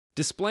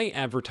Display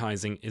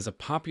advertising is a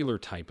popular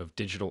type of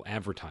digital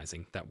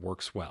advertising that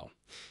works well.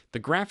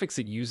 The graphics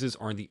it uses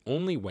are the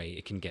only way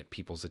it can get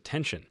people's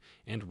attention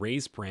and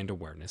raise brand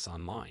awareness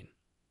online.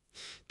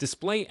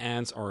 Display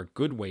ads are a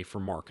good way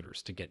for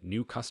marketers to get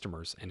new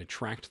customers and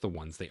attract the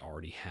ones they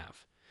already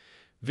have.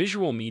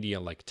 Visual media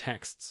like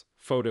texts,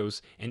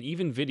 photos, and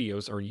even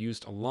videos are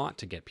used a lot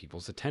to get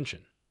people's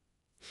attention.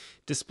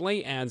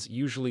 Display ads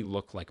usually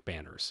look like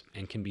banners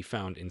and can be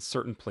found in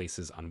certain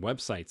places on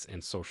websites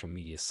and social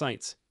media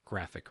sites,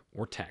 graphic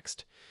or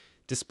text.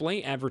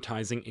 Display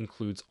advertising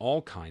includes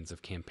all kinds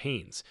of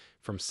campaigns,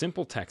 from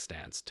simple text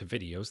ads to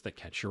videos that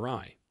catch your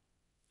eye.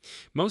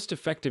 Most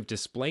effective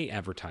display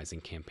advertising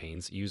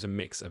campaigns use a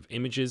mix of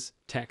images,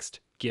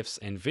 text, gifs,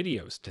 and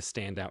videos to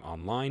stand out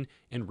online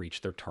and reach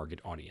their target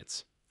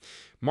audience.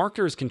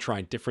 Marketers can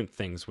try different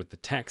things with the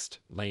text,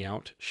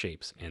 layout,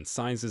 shapes, and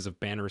sizes of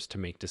banners to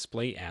make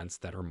display ads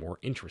that are more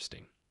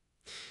interesting.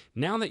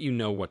 Now that you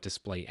know what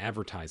display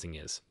advertising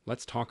is,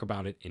 let's talk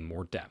about it in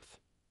more depth.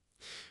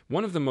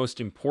 One of the most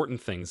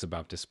important things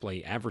about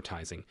display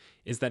advertising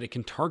is that it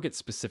can target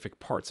specific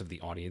parts of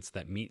the audience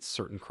that meet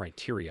certain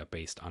criteria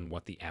based on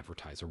what the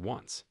advertiser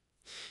wants.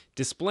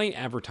 Display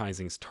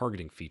advertising's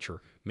targeting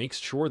feature makes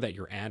sure that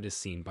your ad is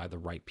seen by the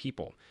right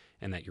people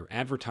and that your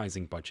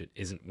advertising budget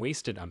isn't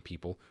wasted on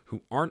people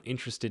who aren't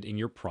interested in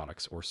your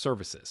products or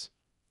services.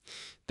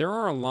 There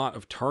are a lot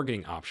of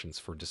targeting options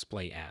for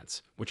display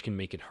ads, which can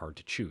make it hard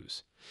to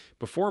choose.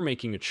 Before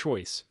making a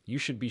choice, you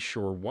should be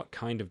sure what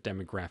kind of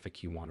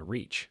demographic you want to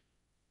reach.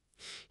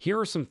 Here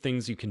are some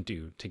things you can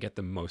do to get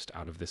the most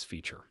out of this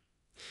feature.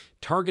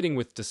 Targeting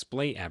with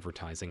display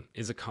advertising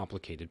is a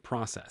complicated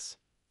process.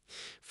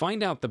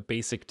 Find out the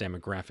basic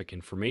demographic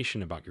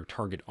information about your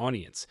target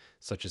audience,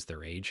 such as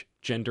their age,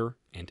 gender,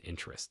 and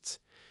interests.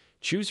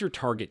 Choose your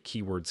target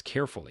keywords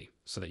carefully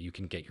so that you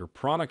can get your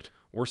product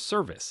or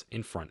service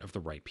in front of the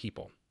right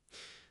people.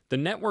 The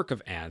network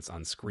of ads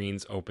on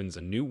screens opens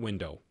a new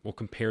window. Will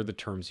compare the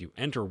terms you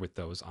enter with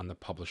those on the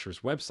publisher's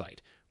website,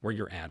 where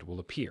your ad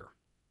will appear.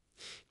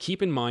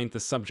 Keep in mind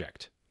the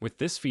subject. With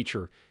this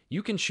feature,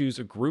 you can choose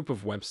a group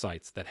of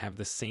websites that have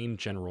the same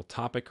general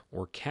topic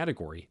or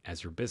category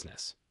as your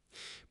business.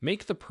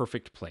 Make the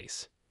perfect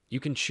place. You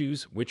can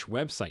choose which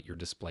website your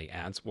display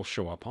ads will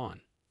show up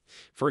on.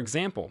 For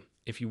example,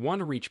 if you want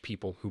to reach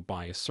people who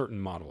buy a certain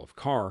model of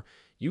car,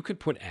 you could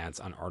put ads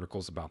on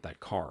articles about that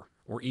car,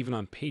 or even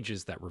on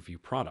pages that review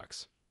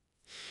products.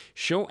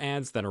 Show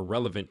ads that are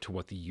relevant to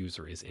what the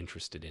user is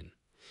interested in.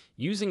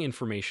 Using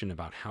information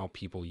about how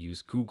people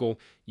use Google,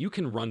 you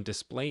can run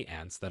display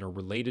ads that are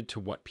related to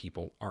what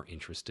people are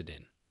interested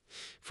in.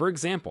 For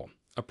example,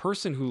 a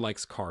person who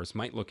likes cars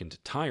might look into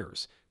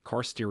tires,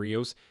 car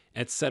stereos,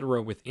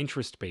 etc. with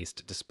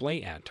interest-based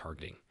display ad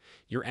targeting.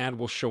 Your ad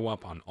will show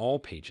up on all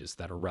pages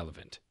that are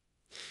relevant.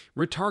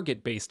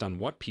 Retarget based on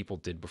what people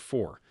did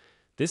before.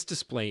 This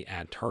display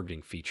ad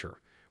targeting feature,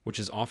 which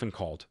is often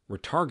called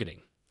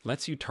retargeting,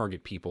 lets you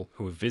target people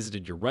who have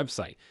visited your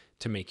website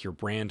to make your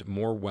brand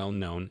more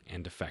well-known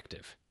and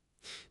effective.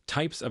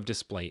 Types of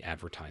display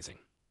advertising.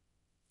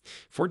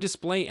 For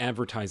display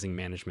advertising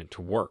management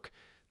to work,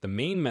 the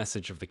main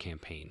message of the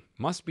campaign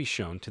must be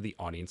shown to the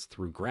audience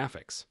through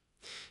graphics.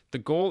 The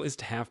goal is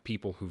to have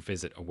people who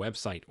visit a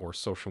website or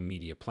social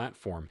media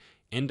platform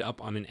end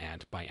up on an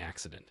ad by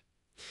accident.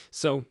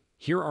 So,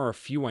 here are a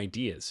few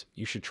ideas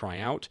you should try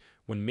out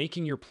when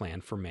making your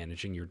plan for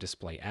managing your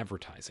display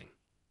advertising.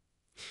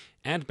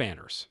 Ad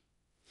banners.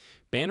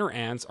 Banner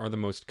ads are the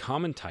most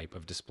common type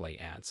of display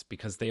ads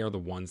because they are the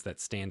ones that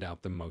stand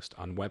out the most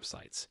on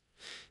websites.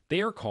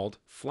 They are called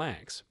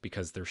flags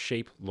because their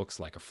shape looks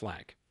like a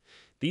flag.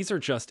 These are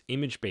just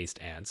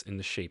image-based ads in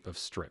the shape of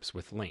strips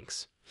with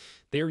links.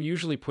 They are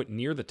usually put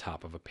near the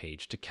top of a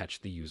page to catch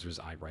the user's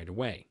eye right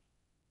away.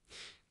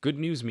 Good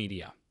news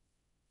media.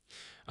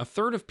 A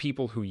third of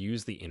people who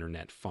use the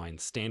internet find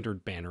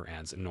standard banner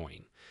ads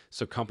annoying,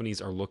 so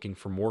companies are looking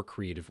for more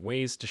creative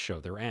ways to show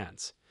their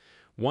ads.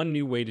 One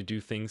new way to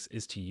do things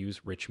is to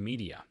use rich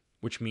media,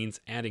 which means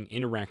adding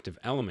interactive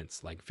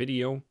elements like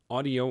video,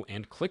 audio,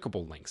 and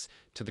clickable links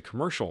to the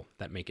commercial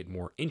that make it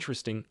more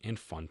interesting and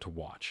fun to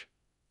watch.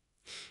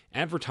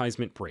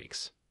 Advertisement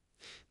breaks.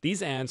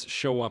 These ads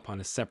show up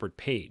on a separate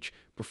page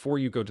before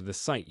you go to the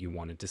site you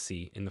wanted to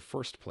see in the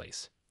first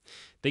place.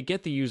 They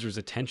get the user's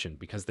attention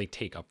because they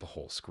take up the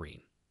whole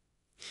screen.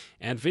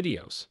 Ad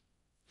videos.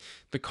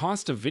 The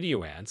cost of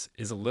video ads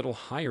is a little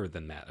higher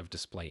than that of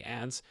display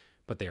ads,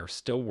 but they are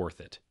still worth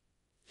it.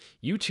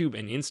 YouTube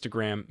and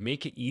Instagram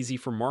make it easy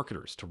for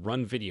marketers to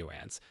run video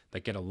ads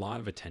that get a lot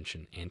of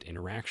attention and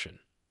interaction.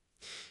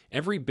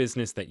 Every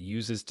business that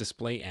uses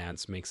display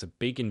ads makes a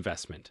big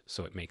investment,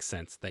 so it makes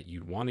sense that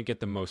you'd want to get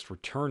the most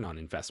return on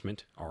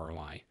investment,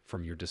 ROI,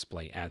 from your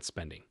display ad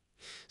spending.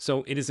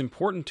 So it is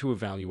important to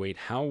evaluate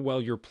how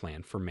well your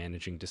plan for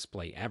managing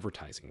display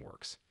advertising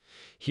works.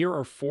 Here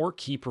are 4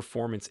 key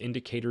performance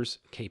indicators,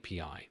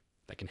 KPI,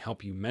 that can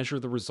help you measure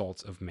the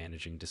results of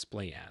managing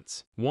display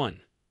ads. 1.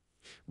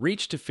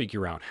 Reach to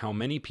figure out how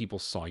many people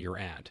saw your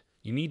ad.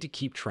 You need to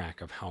keep track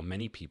of how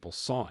many people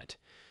saw it.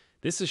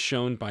 This is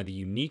shown by the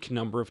unique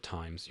number of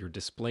times your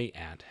display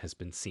ad has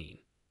been seen.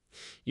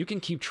 You can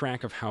keep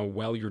track of how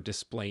well your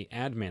display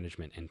ad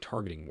management and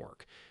targeting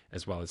work,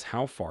 as well as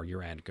how far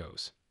your ad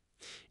goes.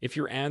 If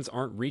your ads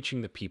aren't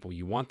reaching the people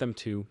you want them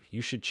to,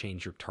 you should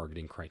change your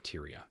targeting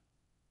criteria.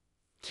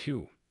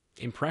 2.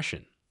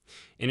 Impression.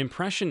 An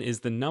impression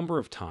is the number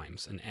of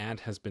times an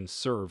ad has been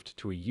served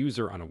to a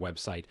user on a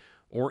website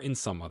or in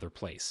some other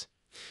place.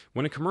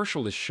 When a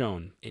commercial is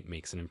shown, it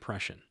makes an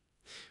impression.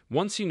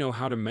 Once you know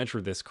how to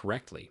measure this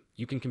correctly,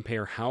 you can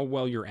compare how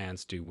well your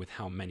ads do with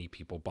how many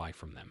people buy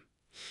from them.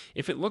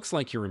 If it looks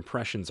like your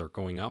impressions are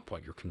going up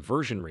but your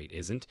conversion rate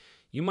isn't,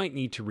 you might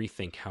need to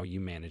rethink how you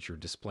manage your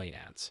display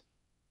ads.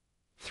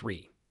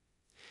 3.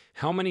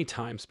 How many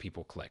times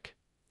people click.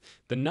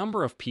 The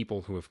number of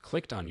people who have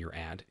clicked on your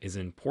ad is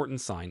an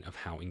important sign of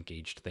how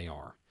engaged they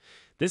are.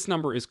 This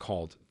number is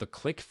called the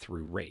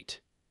click-through rate.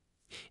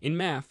 In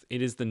math,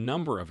 it is the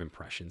number of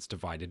impressions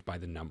divided by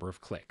the number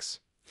of clicks.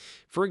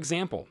 For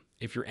example,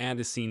 if your ad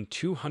is seen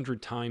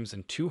 200 times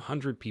and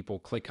 200 people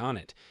click on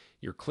it,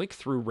 your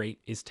click-through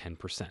rate is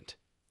 10%.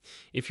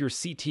 If your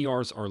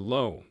CTRs are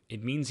low,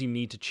 it means you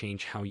need to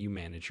change how you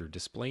manage your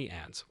display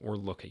ads or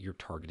look at your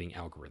targeting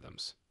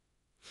algorithms.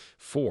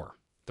 4.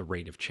 The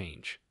rate of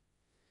change.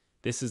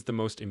 This is the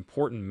most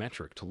important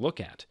metric to look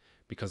at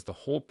because the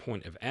whole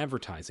point of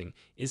advertising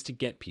is to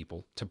get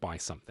people to buy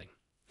something.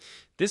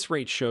 This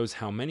rate shows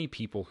how many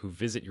people who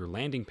visit your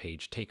landing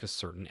page take a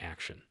certain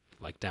action,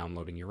 like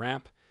downloading your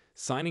app,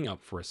 signing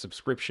up for a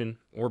subscription,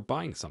 or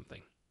buying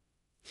something.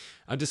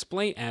 A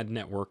display ad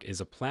network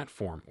is a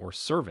platform or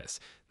service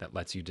that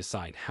lets you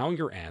decide how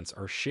your ads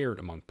are shared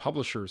among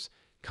publishers,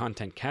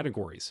 content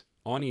categories,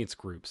 audience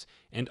groups,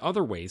 and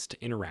other ways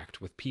to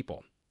interact with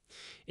people.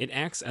 It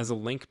acts as a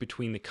link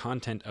between the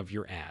content of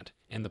your ad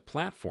and the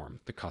platform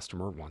the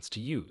customer wants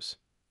to use.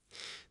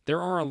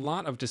 There are a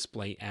lot of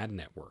display ad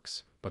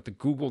networks, but the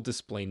Google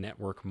Display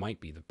Network might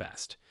be the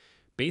best.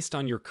 Based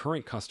on your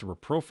current customer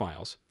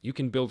profiles, you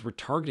can build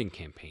retargeting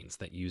campaigns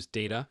that use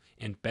data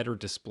and better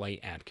display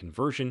ad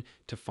conversion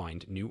to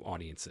find new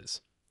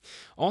audiences.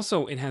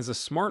 Also, it has a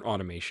smart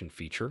automation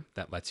feature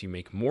that lets you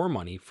make more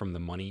money from the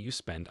money you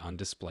spend on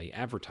display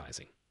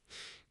advertising.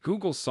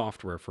 Google's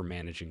software for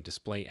managing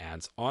display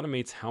ads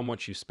automates how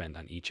much you spend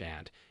on each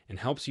ad and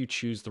helps you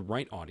choose the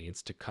right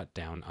audience to cut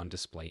down on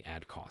display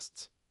ad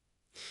costs.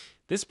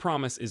 This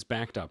promise is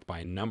backed up by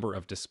a number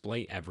of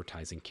display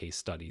advertising case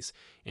studies,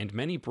 and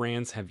many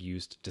brands have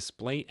used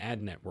display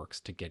ad networks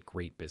to get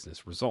great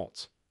business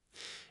results.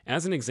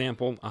 As an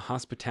example, a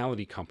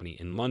hospitality company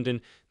in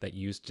London that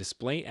used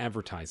display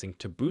advertising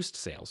to boost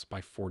sales by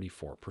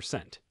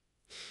 44%.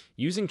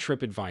 Using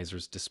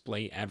TripAdvisor's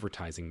display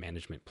advertising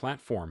management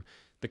platform,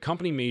 the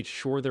company made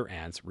sure their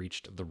ads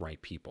reached the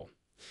right people.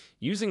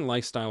 Using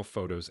lifestyle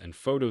photos and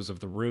photos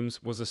of the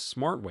rooms was a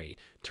smart way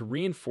to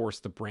reinforce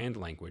the brand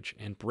language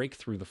and break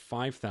through the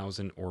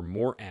 5,000 or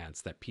more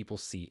ads that people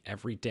see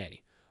every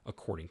day,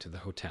 according to the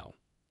hotel.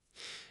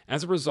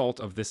 As a result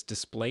of this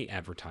display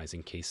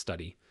advertising case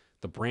study,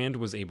 the brand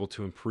was able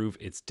to improve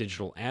its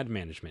digital ad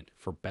management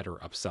for better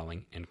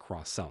upselling and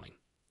cross-selling.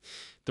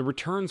 The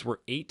returns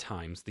were 8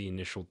 times the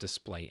initial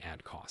display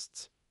ad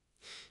costs.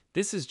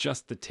 This is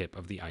just the tip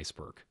of the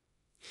iceberg.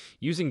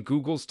 Using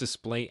Google's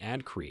display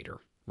ad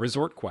creator,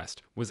 Resort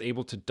Quest was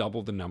able to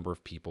double the number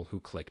of people who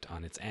clicked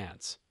on its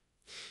ads.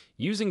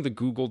 Using the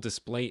Google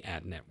Display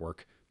Ad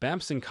Network,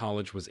 Babson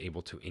College was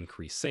able to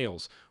increase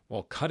sales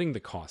while cutting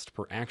the cost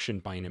per action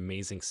by an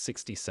amazing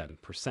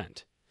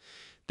 67%.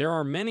 There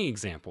are many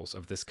examples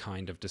of this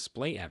kind of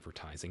display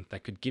advertising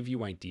that could give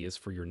you ideas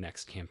for your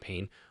next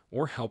campaign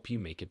or help you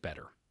make it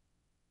better.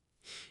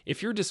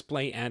 If your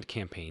display ad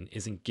campaign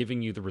isn't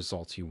giving you the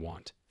results you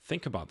want,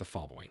 think about the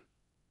following.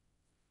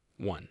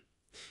 1.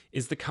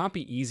 Is the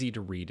copy easy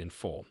to read in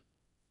full?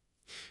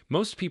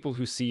 Most people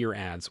who see your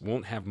ads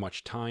won't have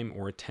much time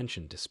or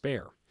attention to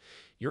spare.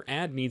 Your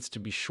ad needs to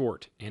be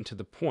short and to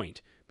the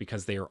point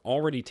because they are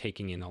already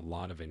taking in a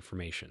lot of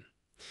information.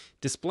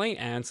 Display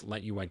ads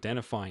let you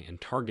identify and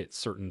target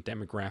certain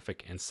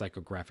demographic and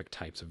psychographic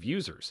types of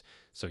users,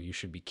 so you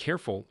should be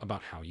careful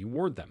about how you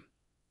word them.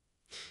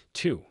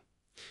 2.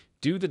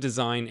 Do the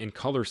design and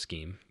color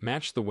scheme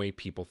match the way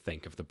people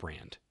think of the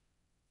brand?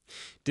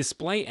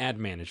 Display ad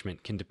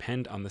management can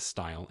depend on the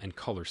style and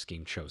color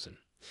scheme chosen.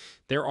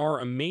 There are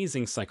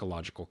amazing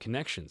psychological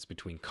connections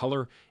between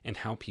color and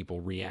how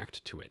people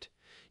react to it.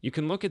 You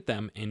can look at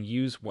them and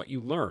use what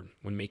you learn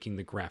when making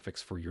the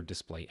graphics for your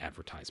display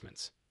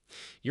advertisements.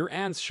 Your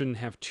ads shouldn't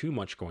have too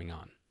much going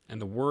on,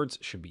 and the words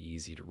should be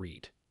easy to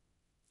read.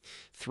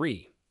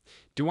 3.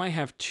 Do I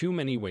have too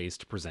many ways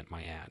to present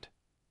my ad?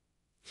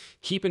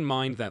 Keep in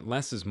mind that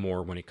less is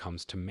more when it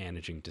comes to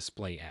managing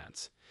display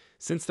ads.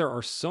 Since there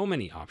are so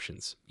many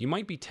options, you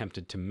might be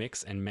tempted to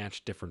mix and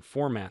match different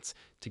formats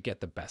to get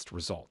the best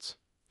results.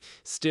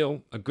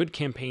 Still, a good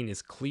campaign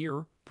is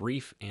clear,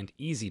 brief, and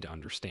easy to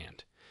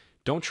understand.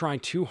 Don't try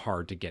too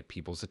hard to get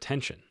people's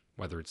attention,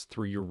 whether it's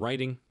through your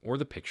writing or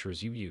the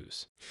pictures you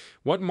use.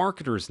 What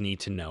marketers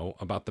need to know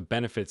about the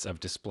benefits of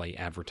display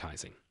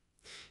advertising?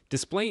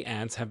 Display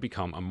ads have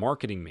become a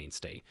marketing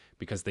mainstay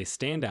because they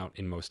stand out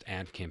in most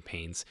ad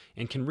campaigns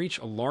and can reach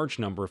a large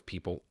number of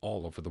people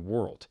all over the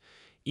world.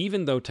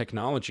 Even though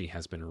technology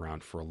has been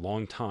around for a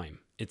long time,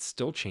 it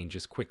still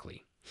changes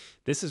quickly.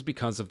 This is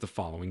because of the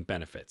following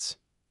benefits.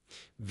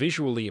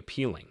 Visually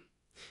appealing.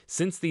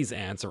 Since these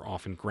ads are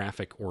often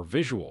graphic or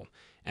visual,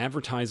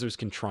 advertisers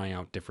can try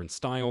out different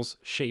styles,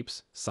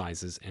 shapes,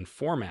 sizes, and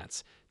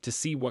formats to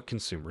see what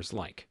consumers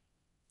like.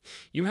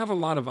 You have a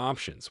lot of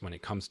options when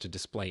it comes to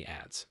display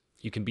ads.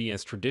 You can be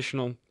as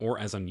traditional or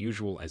as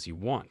unusual as you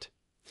want.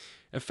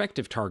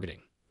 Effective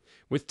targeting.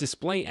 With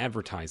display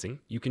advertising,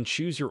 you can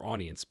choose your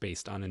audience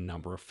based on a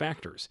number of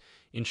factors,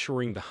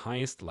 ensuring the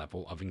highest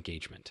level of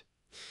engagement.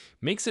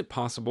 Makes it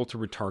possible to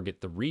retarget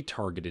the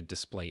retargeted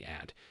display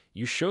ad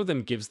you show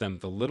them gives them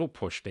the little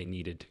push they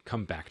needed to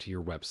come back to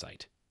your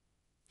website.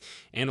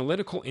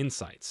 Analytical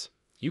insights.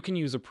 You can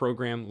use a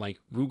program like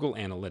Google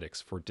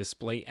Analytics for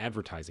display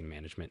advertising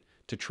management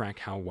to track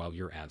how well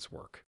your ads work.